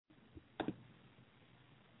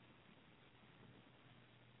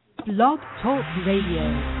Blog Talk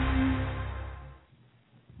Radio.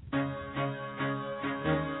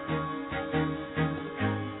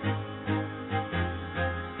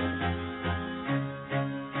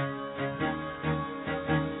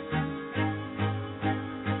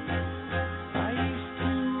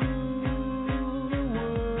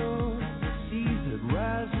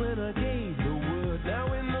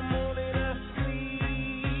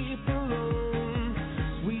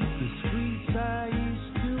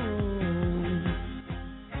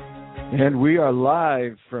 And we are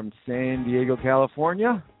live from San Diego,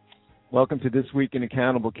 California. Welcome to This Week in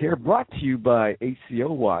Accountable Care, brought to you by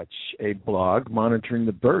ACO Watch, a blog monitoring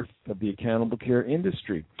the birth of the accountable care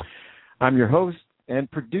industry. I'm your host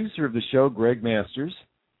and producer of the show, Greg Masters,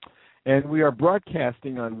 and we are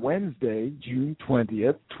broadcasting on Wednesday, June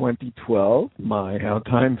 20th, 2012. My, how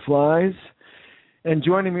time flies. And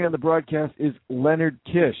joining me on the broadcast is Leonard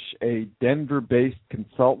Kish, a Denver-based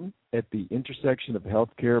consultant at the intersection of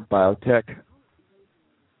healthcare, biotech.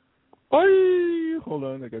 Hold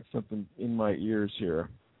on, I got something in my ears here.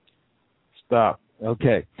 Stop.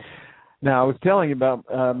 Okay. Now, I was telling you about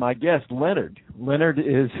my guest, Leonard. Leonard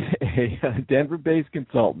is a Denver-based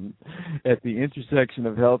consultant at the intersection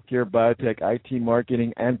of healthcare, biotech, IT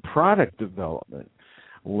marketing, and product development.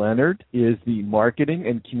 Leonard is the Marketing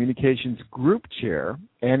and Communications Group Chair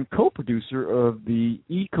and co-producer of the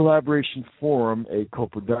E-Collaboration Forum, a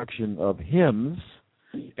co-production of HIMSS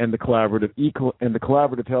and the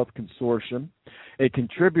Collaborative Health Consortium, a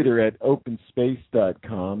contributor at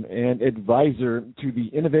OpenSpace.com, and advisor to the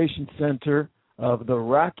Innovation Center of the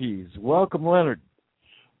Rockies. Welcome, Leonard.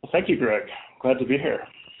 Well, thank you, Greg. Glad to be here.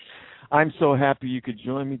 I'm so happy you could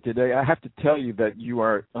join me today. I have to tell you that you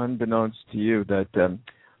are, unbeknownst to you, that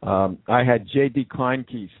I had J.D.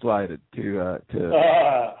 Kleinke slided to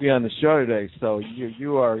be on the show today. So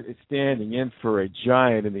you are standing in for a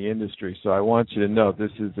giant in the industry. So I want you to know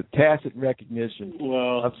this is a tacit recognition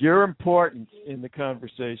of your importance in the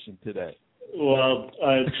conversation today. Well,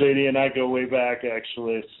 J.D. and I go way back,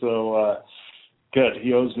 actually. So good.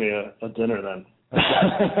 He owes me a dinner then.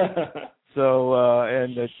 So,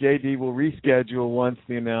 and J.D. will reschedule once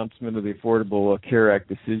the announcement of the Affordable Care Act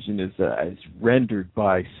decision is rendered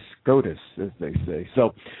by SCOTUS, as they say.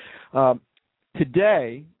 So,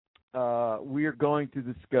 today we are going to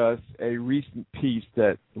discuss a recent piece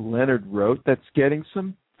that Leonard wrote that's getting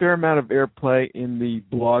some fair amount of airplay in the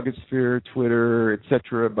blogosphere, Twitter,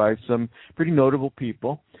 etc., by some pretty notable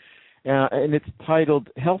people, and it's titled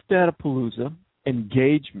 "Health Data Palooza: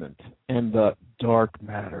 Engagement and the Dark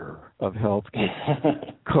Matter of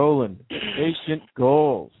Healthcare, patient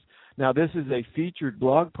goals." Now, this is a featured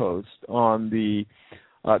blog post on the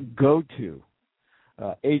go-to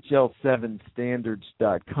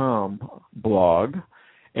hl7standards.com blog.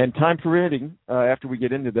 And time permitting, after we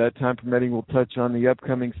get into that, time permitting, we'll touch on the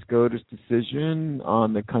upcoming SCOTUS decision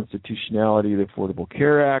on the constitutionality of the Affordable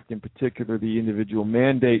Care Act, in particular the individual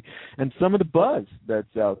mandate, and some of the buzz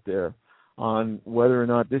that's out there on whether or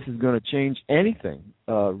not this is going to change anything,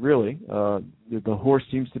 really. The horse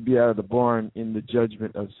seems to be out of the barn in the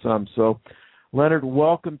judgment of some. So, Leonard,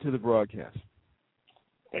 welcome to the broadcast.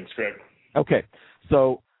 Thanks, Greg. Okay,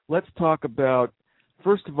 so let's talk about,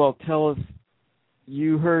 first of all, tell us,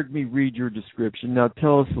 you heard me read your description. Now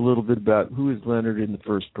tell us a little bit about who is Leonard in the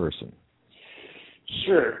first person.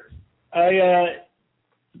 Sure. I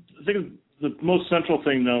think the most central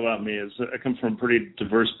thing to know about me is that I come from a pretty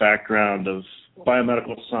diverse background of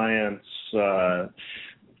biomedical science,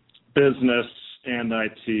 business, and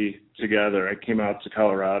IT together. I came out to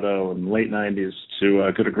Colorado in the late 90s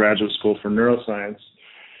to go to graduate school for neuroscience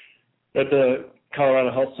at the Colorado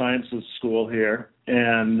Health Sciences School here,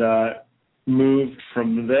 and moved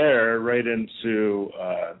from there right into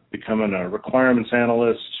becoming a requirements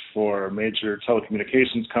analyst for a major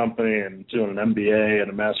telecommunications company and doing an MBA and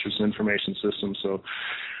a Master's in Information Systems. So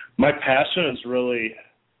my passion is really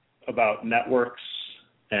about networks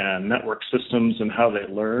and network systems and how they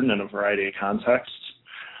learn in a variety of contexts.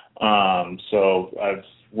 So I've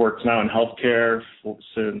worked now in healthcare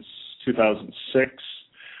since 2006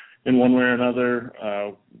 in one way or another.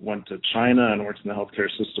 Went to China and worked in the healthcare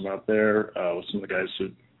system out there with some of the guys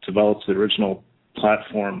who developed the original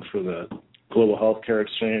platform for the Global Healthcare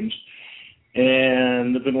Exchange.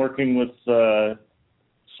 And I've been working with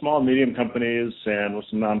small and medium companies and with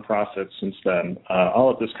some nonprofits since then,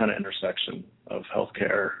 all at this kind of intersection of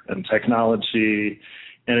healthcare and technology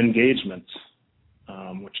and engagement,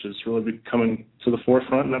 which is really becoming to the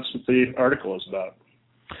forefront, and that's what the article is about,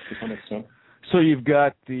 to some extent. So you've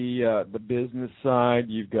got the business side,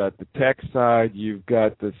 you've got the tech side, you've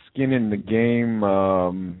got the skin in the game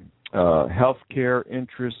healthcare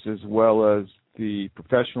interests as well as the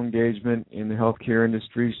professional engagement in the healthcare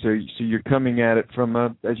industry. So you're coming at it from,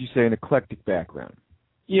 as you say, an eclectic background.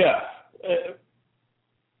 Yeah.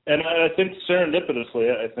 And I think serendipitously,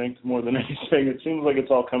 I think more than anything, it seems like it's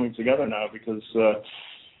all coming together now because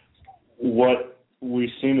what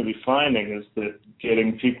we seem to be finding is that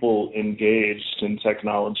getting people engaged in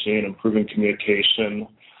technology and improving communication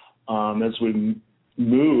as we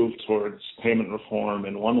move towards payment reform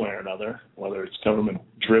in one way or another, whether it's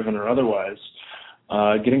government-driven or otherwise,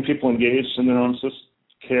 getting people engaged in their own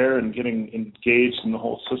care and getting engaged in the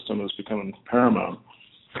whole system is becoming paramount.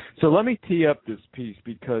 So let me tee up this piece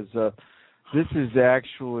because this is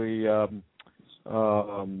actually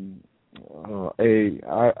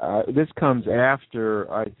this comes after,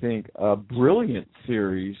 I think, a brilliant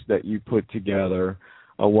series that you put together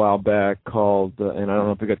a while back called, and I don't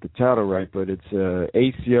know if I got the title right, but it's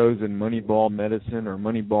ACOs and Moneyball Medicine, or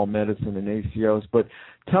Moneyball Medicine and ACOs. But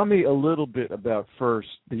tell me a little bit about, first,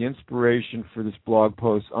 the inspiration for this blog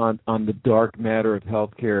post on the dark matter of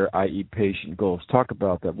healthcare, i.e. patient goals. Talk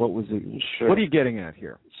about that. What was it? Sure. What are you getting at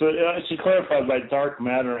here? So I should clarify, by dark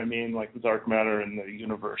matter, I mean like the dark matter in the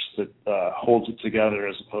universe that holds it together,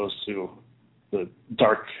 as opposed to the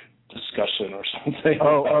dark discussion or something.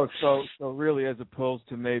 So really, as opposed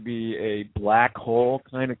to maybe a black hole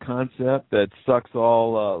kind of concept that sucks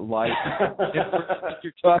all light.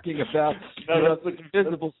 You're talking about the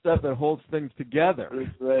invisible stuff that holds things together.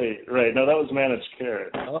 Right. No, that was managed care.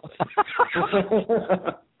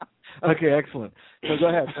 Okay, excellent. So go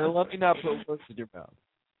ahead. Let me not put words in your mouth.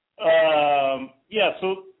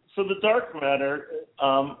 So the dark matter,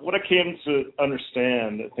 what I came to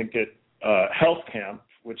understand, I think, at Health Camp,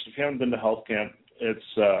 which if you haven't been to Health Camp, it's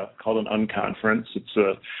called an unconference.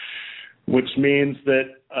 Which means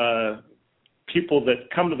that people that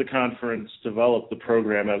come to the conference develop the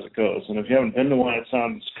program as it goes. And if you haven't been to one, it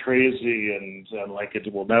sounds crazy and like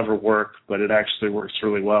it will never work, but it actually works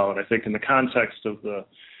really well. And I think in the context of the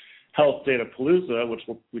Health Data Palooza, which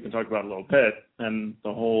we can talk about a little bit, and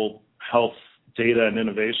the whole Health Data and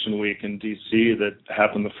Innovation Week in D.C. that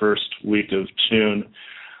happened the first week of June,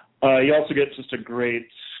 you also get just a great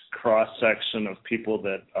cross-section of people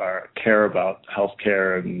that care about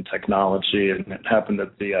healthcare and technology. And it happened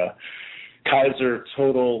at the Kaiser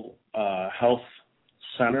Total Health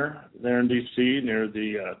Center there in D.C. near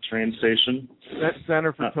the train station. That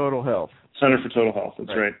Center for Total Health. Center for Total Health,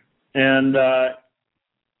 that's right. And,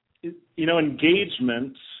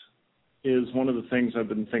 engagement is one of the things I've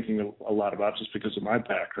been thinking a lot about just because of my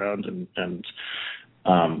background and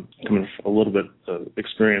coming from a little bit of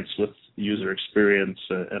experience with user experience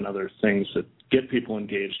and other things that get people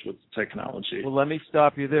engaged with technology. Well, let me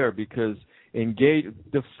stop you there because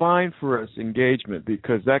define for us engagement,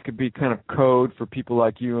 because that could be kind of code for people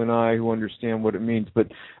like you and I who understand what it means. But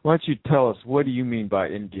why don't you tell us, what do you mean by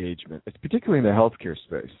engagement? It's particularly in the healthcare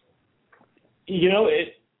space.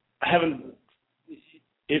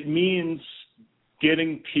 It means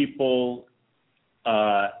getting people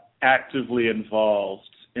actively involved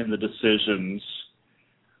in the decisions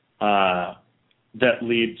that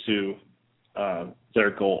lead to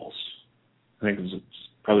their goals. I think it's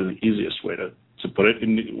probably the easiest way to put it.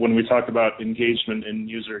 And when we talk about engagement in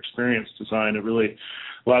user experience design, a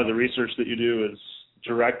lot of the research that you do is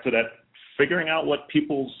directed at figuring out what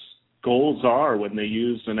people's goals are when they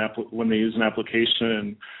use an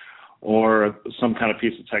application or some kind of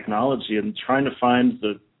piece of technology, and trying to find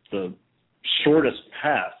the shortest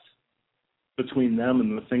path between them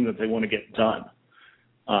and the thing that they want to get done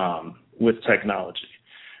with technology.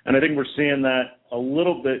 And I think we're seeing that a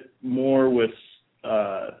little bit more with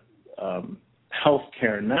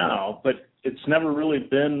healthcare now, but it's never really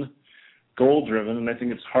been goal-driven, and I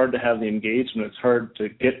think it's hard to have the engagement. It's hard to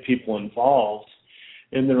get people involved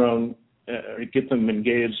in their own, get them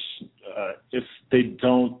engaged if they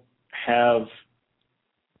don't have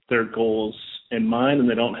their goals in mind and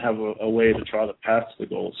they don't have a way to draw the path to the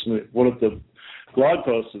goals. So what the blog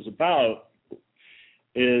post is about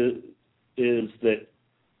is that,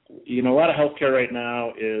 a lot of healthcare right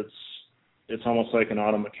now it's almost like an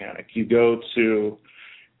auto mechanic. You go to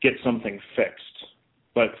get something fixed.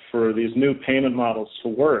 But for these new payment models to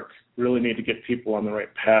work, we really need to get people on the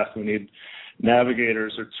right path. We need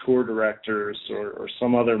navigators or tour directors or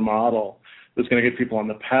some other model that's going to get people on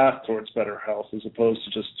the path towards better health as opposed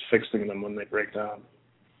to just fixing them when they break down.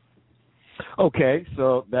 Okay,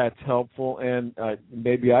 so that's helpful, and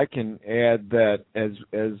maybe I can add that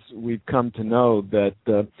as we've come to know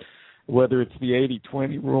that whether it's the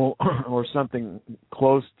 80-20 rule or something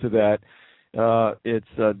close to that, It's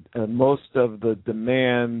most of the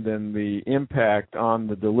demand and the impact on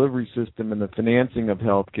the delivery system and the financing of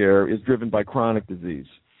healthcare is driven by chronic disease.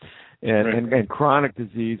 And chronic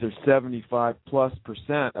disease are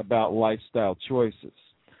 75+% about lifestyle choices.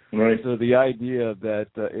 Right. So the idea that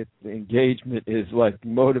engagement is like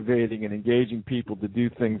motivating and engaging people to do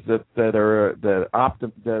things that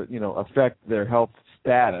affect their health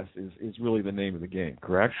status is really the name of the game.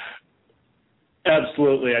 Correct?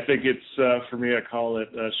 Absolutely. I think it's for me. I call it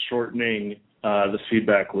shortening the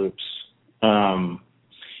feedback loops.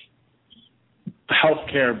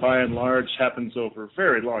 Healthcare, by and large, happens over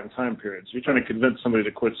very long time periods. You're trying to convince somebody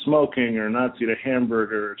to quit smoking or not to eat a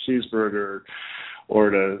hamburger or cheeseburger or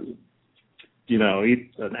to,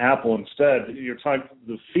 eat an apple instead. You're talking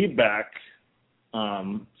the feedback,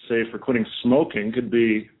 say for quitting smoking, could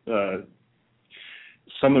be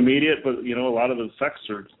some immediate, but a lot of the effects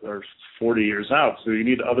are 40 years out. So you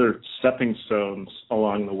need other stepping stones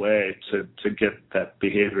along the way to get that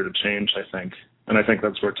behavior to change, I think. And I think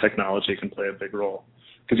that's where technology can play a big role,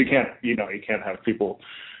 because you can't have people,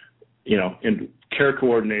 in care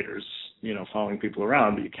coordinators, following people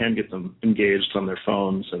around, but you can get them engaged on their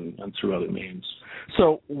phones and through other means.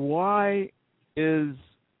 So why is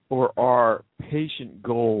or are patient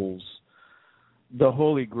goals the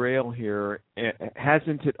holy grail here?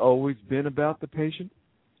 Hasn't it always been about the patient?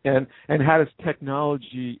 And how does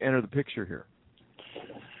technology enter the picture here?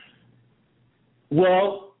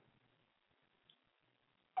 Well,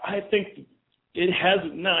 I think it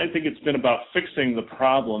hasn't. No, I think it's been about fixing the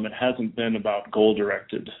problem. It hasn't been about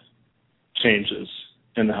goal-directed changes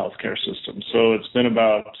in the healthcare system. So it's been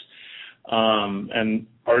about, and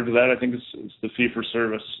part of that I think is the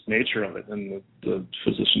fee-for-service nature of it, and the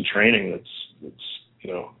physician training that's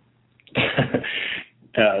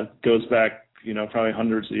goes back probably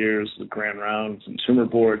hundreds of years. The grand rounds and tumor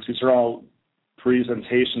boards. These are all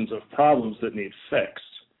presentations of problems that need fixed.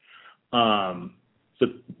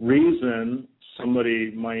 The reason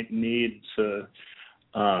somebody might need to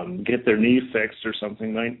get their knee fixed or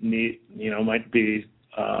something might be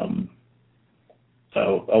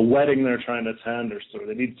a wedding they're trying to attend, or so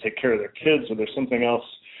they need to take care of their kids, or there's something else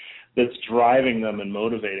that's driving them and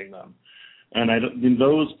motivating them. And in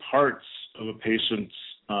those parts of a patient's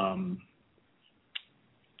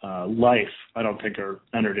life, I don't think are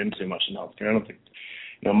entered into much in healthcare. I don't think,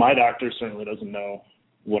 my doctor certainly doesn't know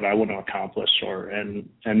what I want to accomplish, and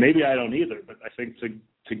maybe I don't either. But I think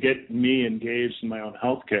to get me engaged in my own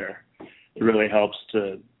healthcare, it really helps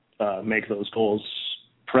to make those goals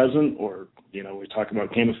present. Or we talk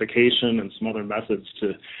about gamification and some other methods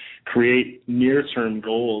to create near-term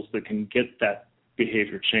goals that can get that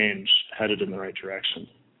behavior change headed in the right direction.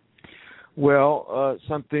 Well,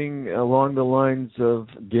 something along the lines of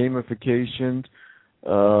gamification.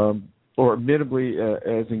 Or admittedly,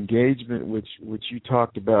 as engagement, which you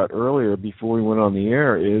talked about earlier before we went on the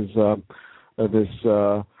air, is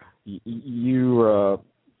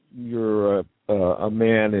you're a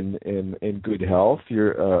man in good health.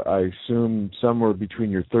 You're, I assume, somewhere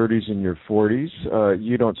between your 30s and your 40s.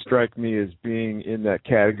 You don't strike me as being in that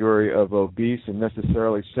category of obese and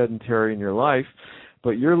necessarily sedentary in your life,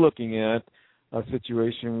 but you're looking at a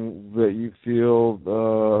situation that you feel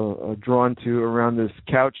drawn to around this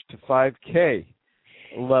couch to 5K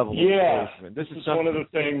level. Yeah, this is one of the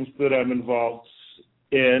things that I'm involved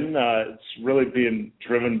in. It's really being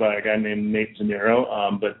driven by a guy named Nate De Niro,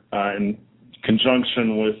 but in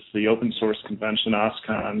conjunction with the open source convention,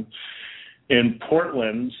 OSCON, in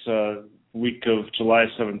Portland, week of July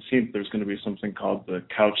 17th, there's going to be something called the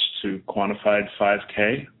Couch to Quantified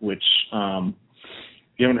 5K, which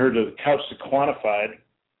you haven't heard of the Couch to Quantified.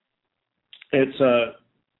 It's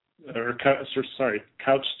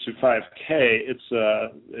Couch to 5K. It's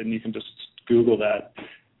and you can just Google that,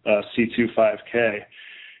 C25K.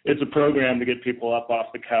 It's a program to get people up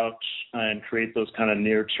off the couch and create those kind of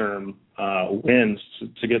near-term wins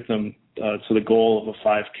to get them to the goal of a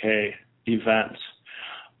 5K event.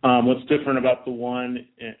 What's different about the one,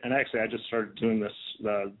 and actually I just started doing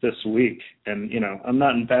this week, and I'm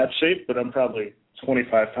not in bad shape, but I'm probably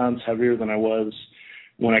 25 pounds heavier than I was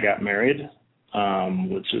when I got married,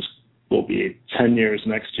 which will be 10 years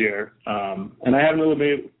next year. And I haven't really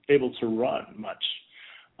been able to run much.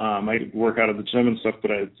 I work out at the gym and stuff,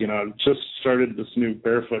 but I just started this new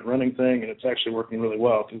barefoot running thing, and it's actually working really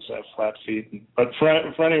well because I have flat feet. But for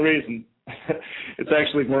any reason, it's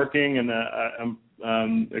actually working, and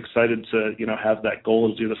I'm excited to have that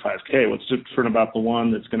goal to do the 5K. What's different about the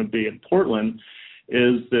one that's going to be in Portland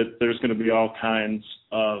is that there's going to be all kinds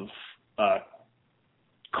of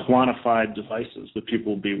quantified devices that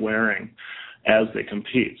people will be wearing. as they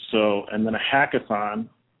compete. So, and then a hackathon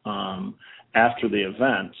after the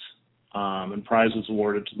event, and prizes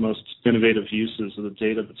awarded to the most innovative uses of the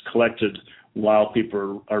data that's collected while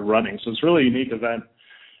people are running. So it's a really unique event,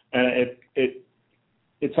 and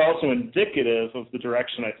it's also indicative of the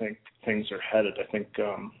direction I think things are headed. I think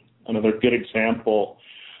another good example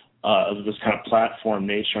of this kind of platform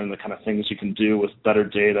nature and the kind of things you can do with better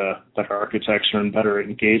data, better architecture, and better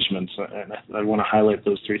engagement. And I want to highlight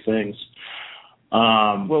those three things.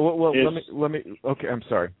 Let me. Okay, I'm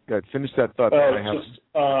sorry. Go ahead. Finish that thought.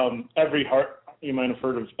 You might have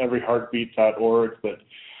heard of everyheartbeat.org, but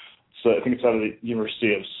so I think it's out of the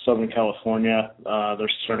University of Southern California.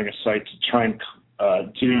 They're starting a site to try and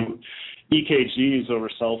do EKGs over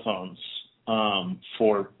cell phones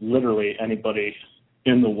for literally anybody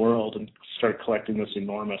in the world, and start collecting this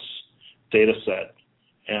enormous data set.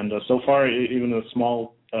 And so far, even the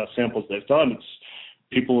small samples they've done, it's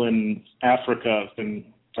people in Africa have been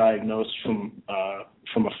diagnosed from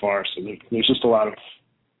afar. So there's just a lot of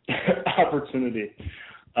opportunity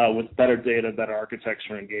with better data, better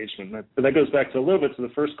architecture, engagement. But that goes back to a little bit to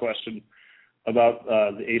the first question about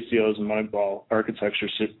the ACOs and Moneyball architecture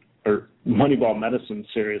or Moneyball medicine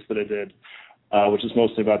series that I did, which is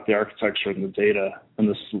mostly about the architecture and the data, and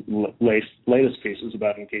this latest piece is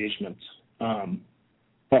about engagement.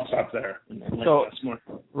 I'll stop there and ask more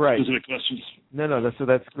specific questions. No. So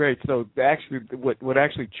that's great. So actually, what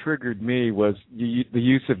actually triggered me was the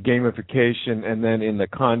use of gamification, and then in the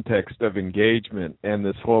context of engagement, and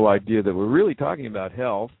this whole idea that we're really talking about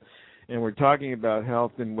health, and we're talking about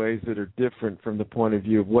health in ways that are different from the point of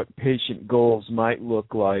view of what patient goals might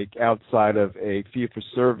look like outside of a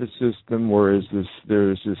fee-for-service system, whereas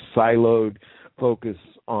there's this siloed focus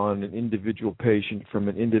on an individual patient from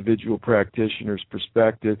an individual practitioner's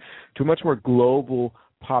perspective to a much more global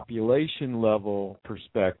population level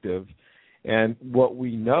perspective. And what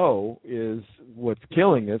we know is what's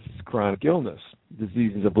killing us is chronic illness,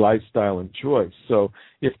 diseases of lifestyle and choice. So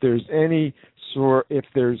if there's any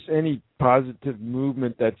positive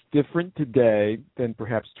movement that's different today than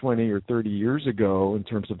perhaps 20 or 30 years ago in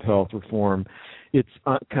terms of health reform, it's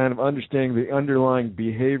kind of understanding the underlying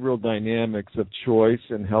behavioral dynamics of choice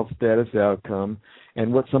and health status outcome,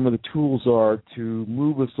 and what some of the tools are to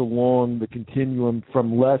move us along the continuum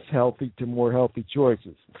from less healthy to more healthy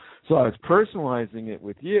choices. So I was personalizing it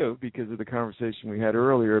with you because of the conversation we had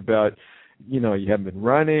earlier about, you haven't been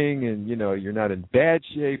running, and, you're not in bad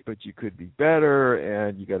shape, but you could be better,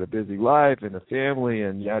 and you got a busy life and a family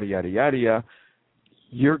and yada, yada, yada, yada.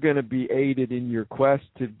 You're going to be aided in your quest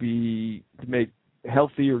to make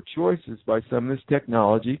healthier choices by some of this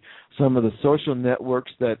technology, some of the social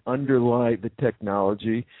networks that underlie the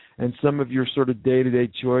technology, and some of your sort of day-to-day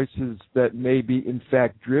choices that may be, in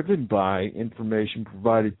fact, driven by information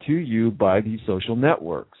provided to you by these social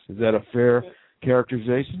networks. Is that a fair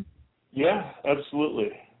characterization? Yeah,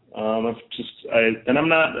 absolutely. I'm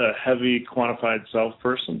not a heavy quantified self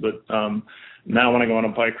person, but now when I go on a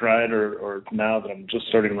bike ride, or now that I'm just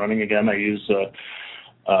starting running again, I use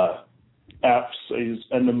apps. I use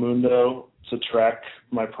Endomundo to track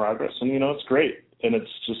my progress, and it's great. And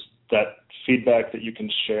it's just that feedback that you can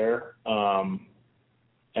share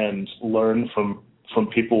and learn from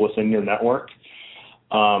people within your network.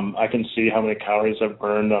 I can see how many calories I've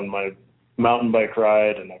burned on my mountain bike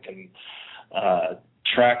ride, and I can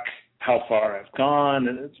track how far I've gone,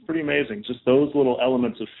 and it's pretty amazing. Just those little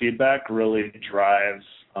elements of feedback really drive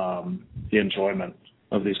the enjoyment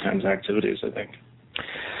of these kinds of activities, I think.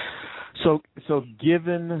 So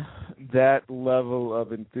given that level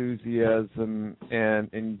of enthusiasm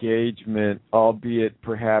and engagement, albeit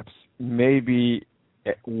perhaps maybe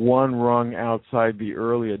one rung outside the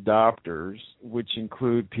early adopters, which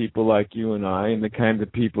include people like you and I, and the kinds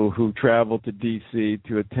of people who travel to D.C.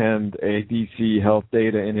 to attend a D.C. Health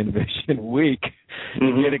Data and Innovation Week,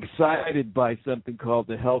 and get excited by something called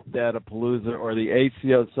the Health Data Palooza or the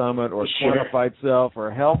ACO Summit or Quantified Self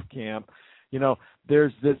or Health Camp.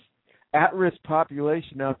 There's this at-risk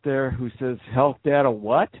population out there who says, health data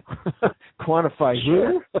what? Quantify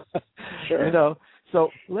who? Sure. So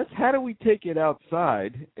how do we take it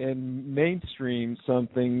outside and mainstream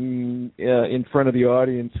something in front of the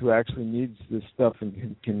audience who actually needs this stuff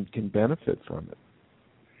and can benefit from it?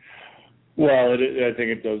 Well, I think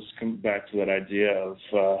it does come back to that idea of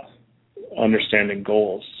understanding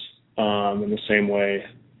goals in the same way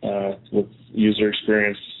with user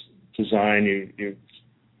experience design. You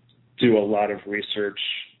do a lot of research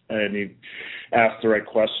and you ask the right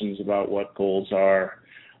questions about what goals are.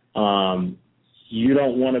 You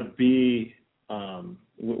don't want to be,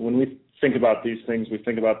 when we think about these things, we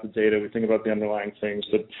think about the data, we think about the underlying things,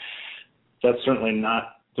 but that's certainly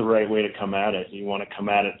not the right way to come at it. You want to come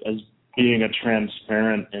at it as being a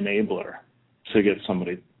transparent enabler to get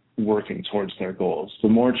somebody working towards their goals. The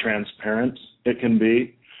more transparent it can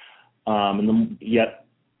be, yet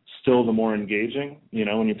still the more engaging.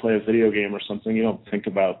 When you play a video game or something, you don't think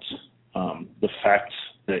about the fact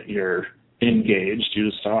that you're engaged, you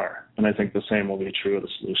just are. And I think the same will be true of the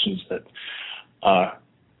solutions that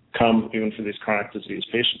come even for these chronic disease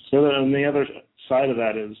patients. So then the other side of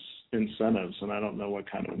that is incentives, and I don't know what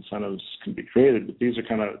kind of incentives can be created, but these are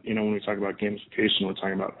kind of, when we talk about gamification, we're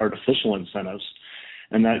talking about artificial incentives,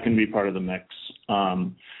 and that can be part of the mix.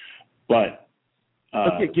 The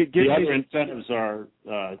other incentives are,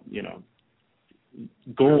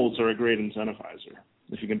 goals are a great incentivizer,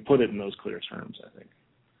 if you can put it in those clear terms, I think.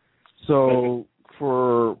 So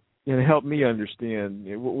help me understand,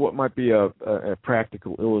 what might be a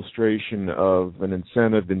practical illustration of an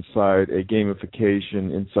incentive inside a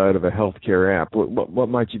gamification inside of a healthcare app? What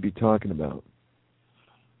might you be talking about?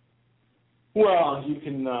 Well, you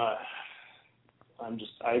can, I'm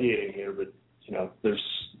just ideating here, but, there's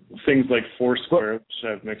things like Foursquare, which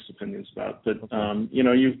I have mixed opinions about, but, when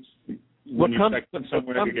you check in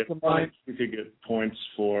somewhere, you could get points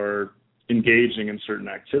for engaging in certain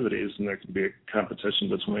activities, and there could be a competition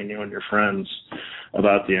between you and your friends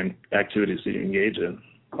about the activities that you engage in.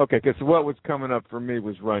 Okay, because what was coming up for me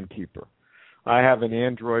was Runkeeper. I have an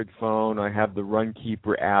Android phone. I have the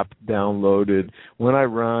Runkeeper app downloaded. When I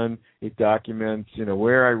run, it documents,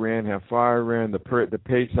 where I ran, how far I ran, the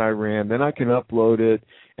pace I ran. Then I can upload it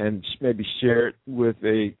and maybe share it with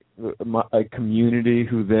a community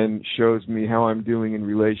who then shows me how I'm doing in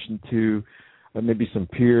relation to maybe some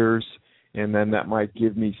peers. And then that might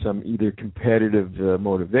give me some either competitive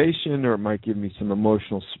motivation, or it might give me some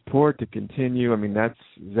emotional support to continue. I mean,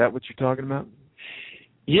 is that what you're talking about?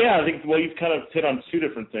 Yeah, I think, you've kind of hit on two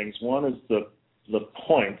different things. One is the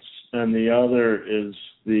points, and the other is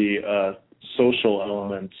the social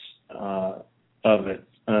element of it,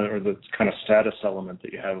 or the kind of status element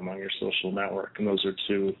that you have among your social network. And those are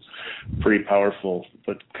two pretty powerful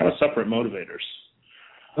but kind of separate motivators.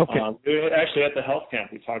 Okay. Actually, at the health camp,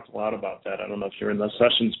 we talked a lot about that. I don't know if you're in those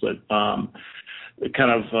sessions, but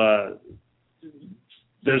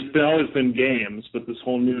there's always been games, but this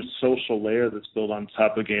whole new social layer that's built on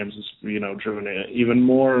top of games is, driven even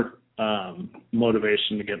more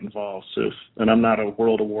motivation to get involved. And I'm not a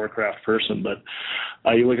World of Warcraft person, but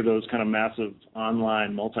you look at those kind of massive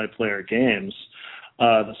online multiplayer games,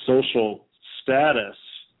 the social status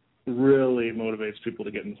really motivates people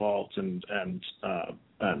to get involved and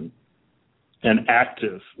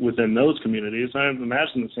active within those communities. I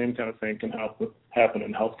imagine the same kind of thing can happen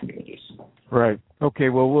in health communities. Right. Okay,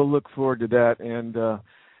 well, we'll look forward to that, and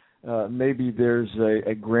maybe there's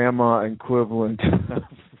a grandma equivalent of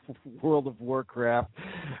World of Warcraft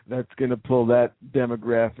that's going to pull that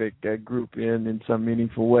demographic group in some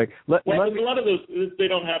meaningful way. A lot of those, they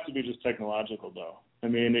don't have to be just technological, though. I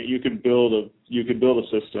mean, you could build a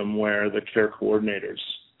system where the care coordinators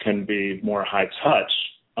can be more high touch,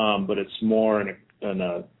 but it's more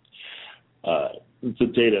the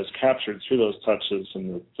data is captured through those touches,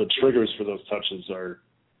 and the triggers for those touches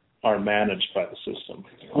are managed by the system.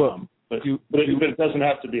 But it doesn't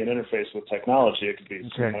have to be an interface with technology. It could be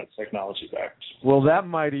somewhat technology-backed. Well, that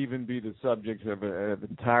might even be the subject of an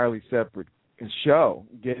entirely separate show,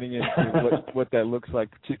 getting into what that looks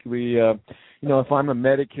like, particularly, if I'm a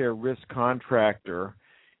Medicare risk contractor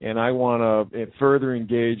and I want to further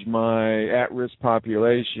engage my at-risk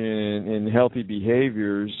population in healthy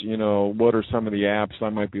behaviors, what are some of the apps I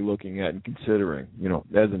might be looking at and considering,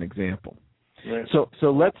 as an example. Right. So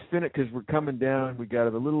let's finish, because we're coming down. We got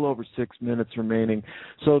a little over 6 minutes remaining.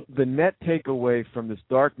 So the net takeaway from this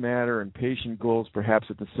dark matter and patient goals, perhaps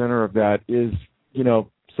at the center of that, is,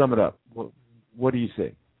 sum it up. What do you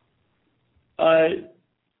say?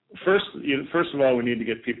 First of all, we need to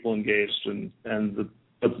get people engaged, and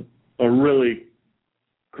a really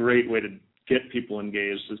great way to get people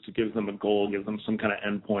engaged is to give them a goal, give them some kind of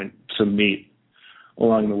endpoint to meet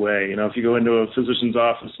along the way. If you go into a physician's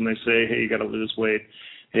office and they say, hey, you got to lose weight,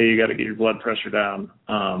 hey, you got to get your blood pressure down,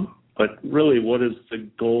 but really, what is the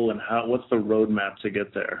goal and what's the roadmap to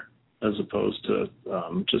get there, as opposed to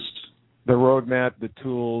just the roadmap, the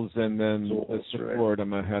tools, and then the support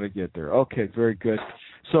on how to get there. Okay, very good.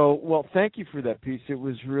 So, well, thank you for that piece. It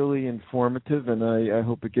was really informative, and I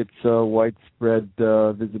hope it gets widespread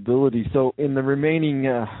visibility. So in the remaining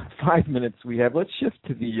 5 minutes we have, let's shift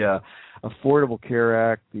to the Affordable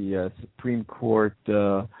Care Act, the Supreme Court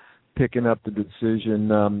picking up the decision.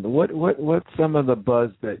 What's some of the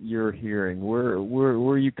buzz that you're hearing? Where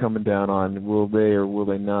are you coming down on? Will they or will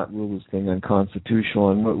they not rule this thing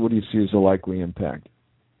unconstitutional? And what do you see as a likely impact?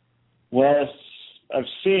 Well, I've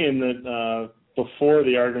seen that before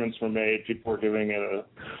the arguments were made, people were giving it a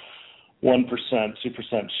 1%,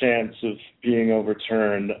 2% chance of being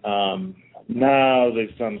overturned. Now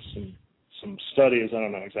they've done some studies. I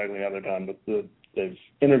don't know exactly how they're done, but they've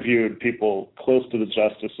interviewed people close to the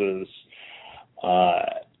justices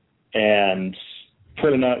and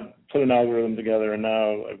put an algorithm together, and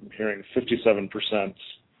now I'm hearing 57%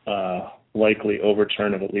 likely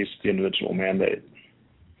overturn of at least the individual mandate.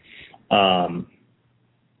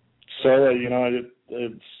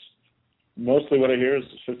 It's mostly what I hear is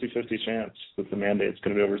a 50-50 chance that the mandate's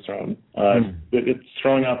going to be overthrown. It's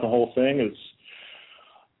throwing out the whole thing.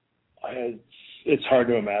 It's hard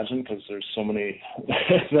to imagine because there's so many.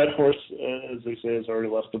 That horse, as they say, has already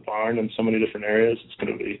left the barn in so many different areas. It's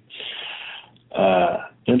going to be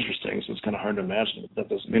interesting. So it's kind of hard to imagine. But that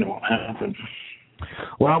doesn't mean it won't happen.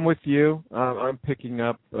 Well, I'm with you. I'm picking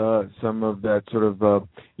up some of that sort of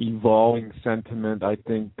evolving sentiment. I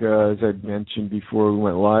think, as I mentioned before we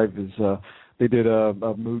went live, is they did a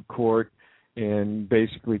moot court and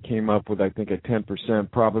basically came up with, I think, a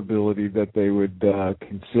 10% probability that they would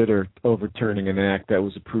consider overturning an act that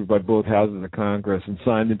was approved by both houses of Congress and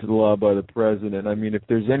signed into the law by the president. I mean, if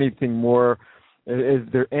there's anything more, is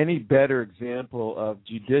there any better example of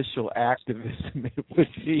judicial activism? It would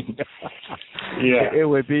be, it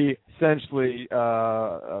would be essentially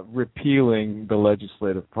repealing the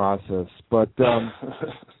legislative process. But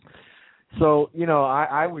so,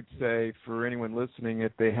 I would say for anyone listening,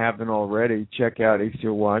 if they haven't already, check out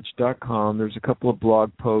ACOWatch.com. There's a couple of blog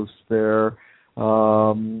posts there.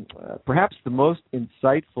 Perhaps the most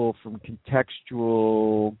insightful from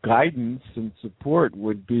contextual guidance and support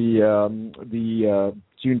would be the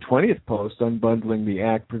June 20th post unbundling the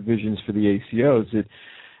Act provisions for the ACOs.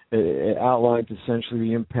 It outlines essentially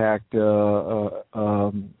the impact of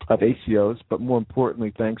ACOs, but more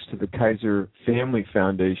importantly, thanks to the Kaiser Family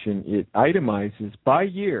Foundation, it itemizes by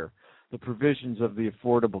year the provisions of the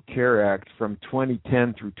Affordable Care Act from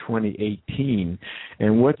 2010 through 2018.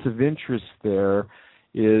 And what's of interest there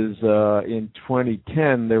is in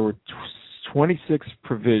 2010 there were 26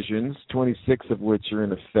 provisions, 26 of which are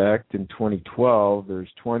in effect. In 2012,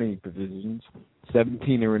 there's 20 provisions,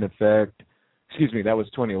 17 are in effect. Excuse me, that was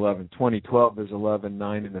 2011. 2012, there's 11,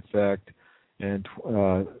 9 in effect. And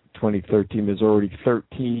 2013, there's already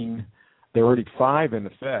 13. There are already 5 in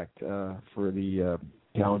effect for the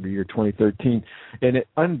calendar year 2013, and it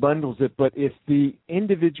unbundles it. But if the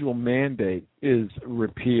individual mandate is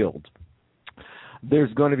repealed,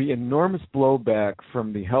 there's going to be enormous blowback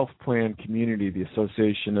from the health plan community, the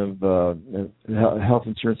Association of Health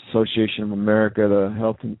Insurance Association of America, the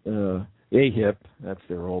Health AHIP, that's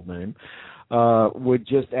their old name, would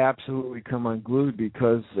just absolutely come unglued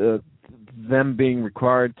because them being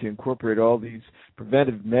required to incorporate all these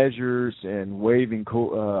preventive measures and waiving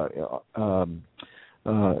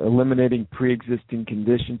eliminating pre-existing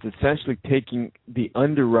conditions, essentially taking the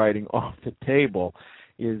underwriting off the table,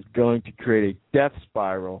 is going to create a death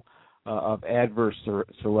spiral of adverse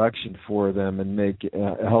selection for them and make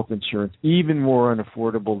health insurance even more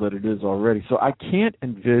unaffordable than it is already. So I can't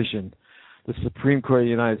envision the Supreme Court of the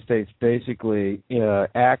United States basically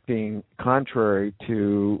acting contrary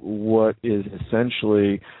to what is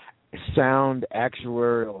essentially sound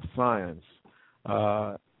actuarial science.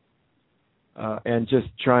 And just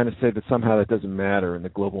trying to say that somehow that doesn't matter in the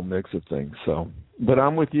global mix of things. So, but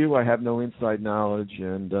I'm with you. I have no inside knowledge,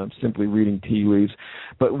 and I'm simply reading tea leaves.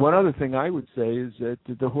 But one other thing I would say is that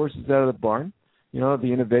the horse is out of the barn.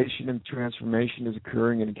 The innovation and transformation is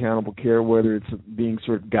occurring in accountable care, whether it's being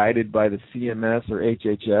sort of guided by the CMS or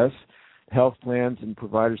HHS. Health plans and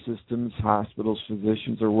provider systems, hospitals,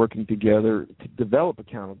 physicians are working together to develop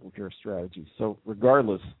accountable care strategies. So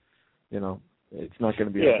regardless, it's not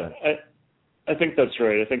going to be like that. I think that's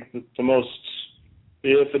right. I think that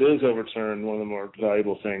if it is overturned, one of the more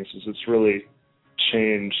valuable things is it's really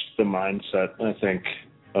changed the mindset, I think,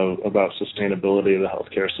 about sustainability of the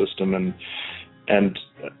healthcare system. And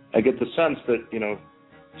I get the sense that,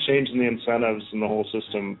 changing the incentives in the whole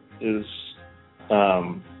system is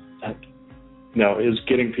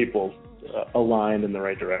getting people aligned in the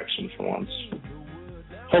right direction for once.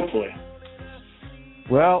 Hopefully.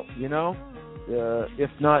 Well,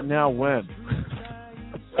 if not now, when?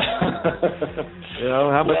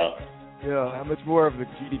 How much more of the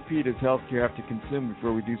GDP does healthcare have to consume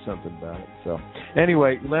before we do something about it? So,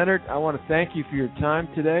 anyway, Leonard, I want to thank you for your time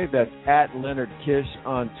today. That's at Leonard Kish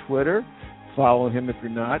on Twitter. Follow him if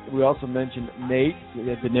you're not. We also mentioned Nate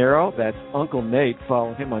De Niro. That's Uncle Nate.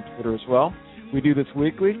 Follow him on Twitter as well. We do this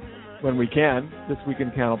weekly when we can, this week in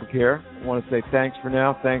Accountable Care. I want to say thanks for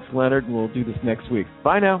now. Thanks, Leonard, and we'll do this next week.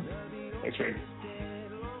 Bye now. Thanks, Rick.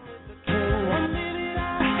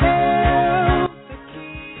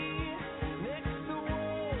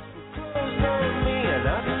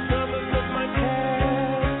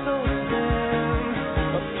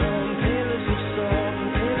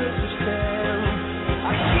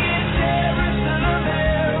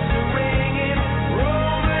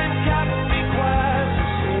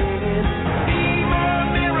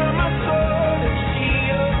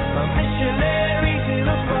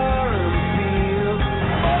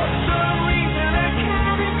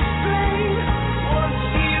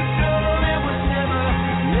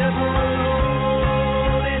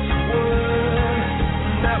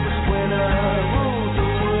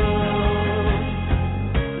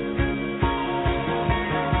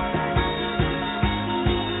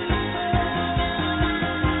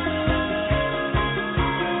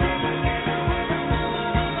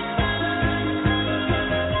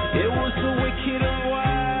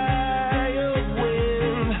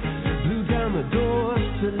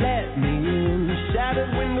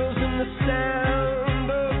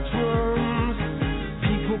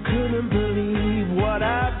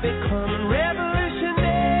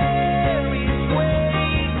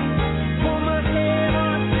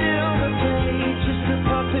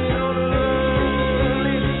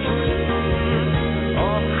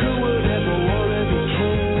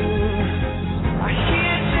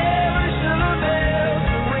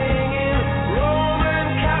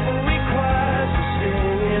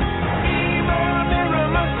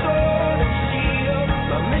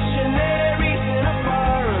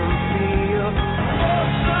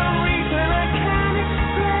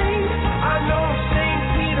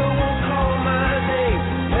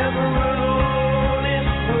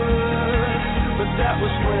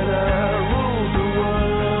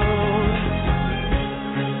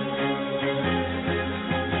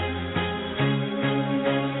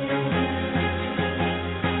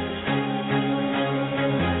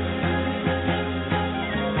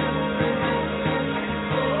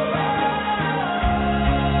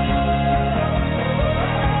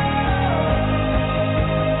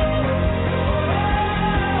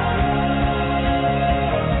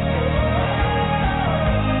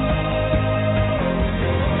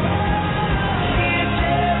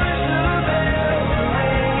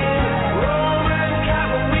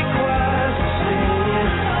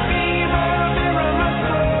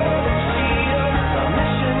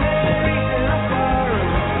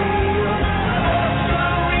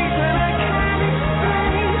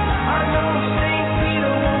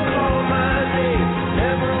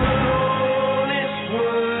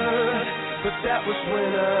 That was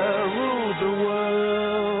when I ruled the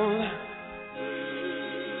world.